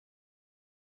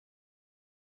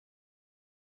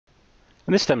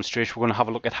In this demonstration, we're going to have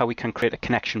a look at how we can create a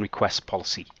connection request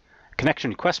policy. A connection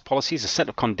request policy is a set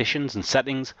of conditions and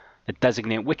settings that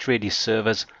designate which Radius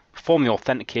servers perform the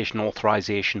authentication and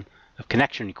authorization of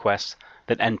connection requests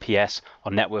that NPS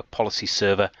or Network Policy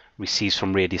Server receives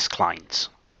from Radius clients.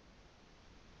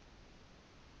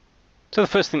 So the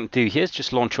first thing to do here is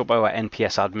just launch up our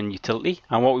NPS Admin Utility,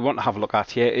 and what we want to have a look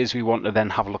at here is we want to then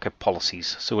have a look at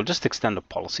policies. So we'll just extend up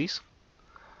policies.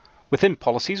 Within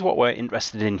policies, what we're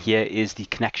interested in here is the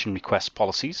connection request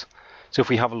policies. So if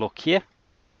we have a look here,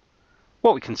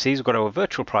 what we can see is we've got our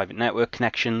virtual private network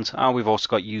connections, and we've also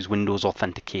got use Windows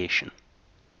authentication.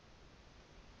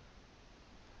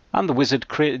 And the wizard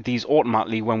created these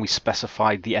automatically when we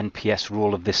specified the NPS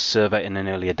role of this server in an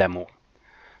earlier demo.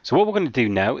 So what we're going to do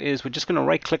now is we're just going to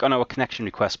right click on our connection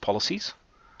request policies.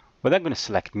 We're then going to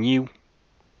select new.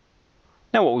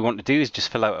 Now what we want to do is just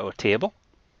fill out our table.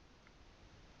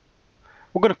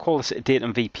 We're going to call this a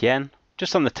Datum VPN.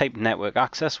 Just on the type of network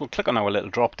access, we'll click on our little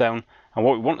drop down, and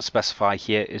what we want to specify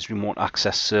here is Remote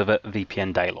Access Server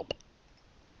VPN Dial-Up.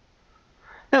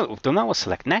 Now that we've done that, we'll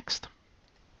select Next.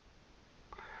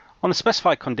 On the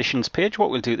Specify Conditions page, what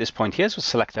we'll do at this point here is we'll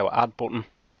select our Add button.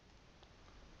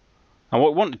 And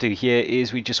what we want to do here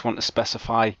is we just want to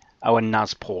specify our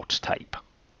NAS port type.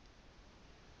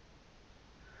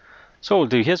 So what we'll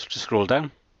do here is we'll just scroll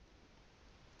down,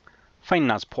 find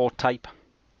NAS port type,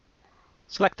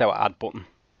 select our Add button,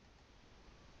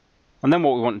 and then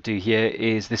what we want to do here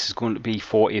is this is going to be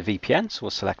for a VPN, so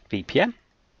we'll select VPN.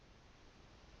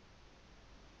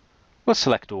 We'll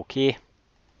select OK.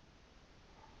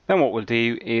 Then what we'll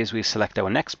do is we select our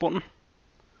Next button.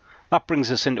 That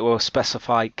brings us into our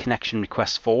specified connection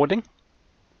request forwarding.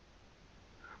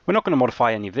 We're not going to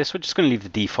modify any of this, we're just going to leave the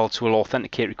default, so we'll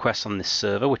authenticate requests on this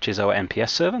server, which is our NPS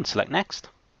server, and select Next.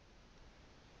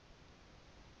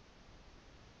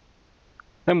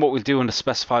 Then what we'll do under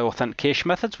Specify Authentication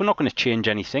Methods, we're not going to change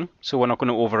anything, so we're not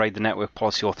going to override the network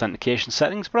policy authentication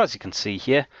settings, but as you can see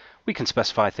here, we can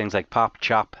specify things like PAP,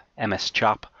 CHAP, MS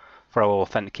CHAP for our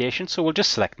authentication, so we'll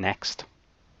just select Next.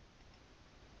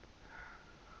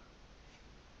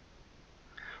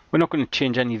 We're not going to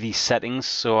change any of these settings,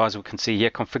 so as we can see here,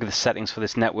 configure the settings for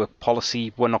this network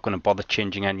policy. We're not going to bother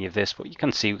changing any of this, but you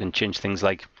can see we can change things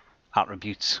like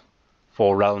attributes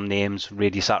for realm names,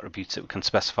 radius attributes that we can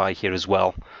specify here as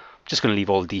well. I'm just going to leave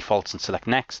all the defaults and select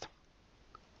Next.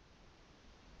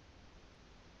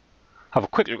 Have a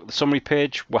quick look at the summary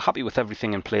page. We're happy with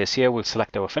everything in place here. We'll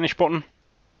select our Finish button.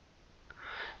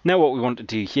 Now what we want to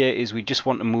do here is we just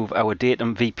want to move our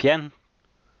Datum VPN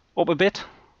up a bit.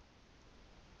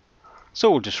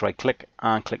 So we'll just right click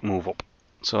and click Move Up.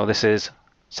 So this is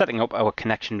setting up our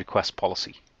connection request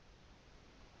policy.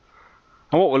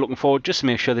 And what we're looking for, just to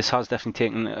make sure this has definitely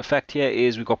taken effect here,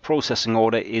 is we've got processing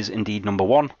order is indeed number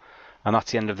 1. And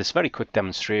that's the end of this very quick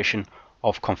demonstration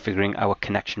of configuring our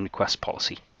connection request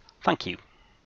policy. Thank you.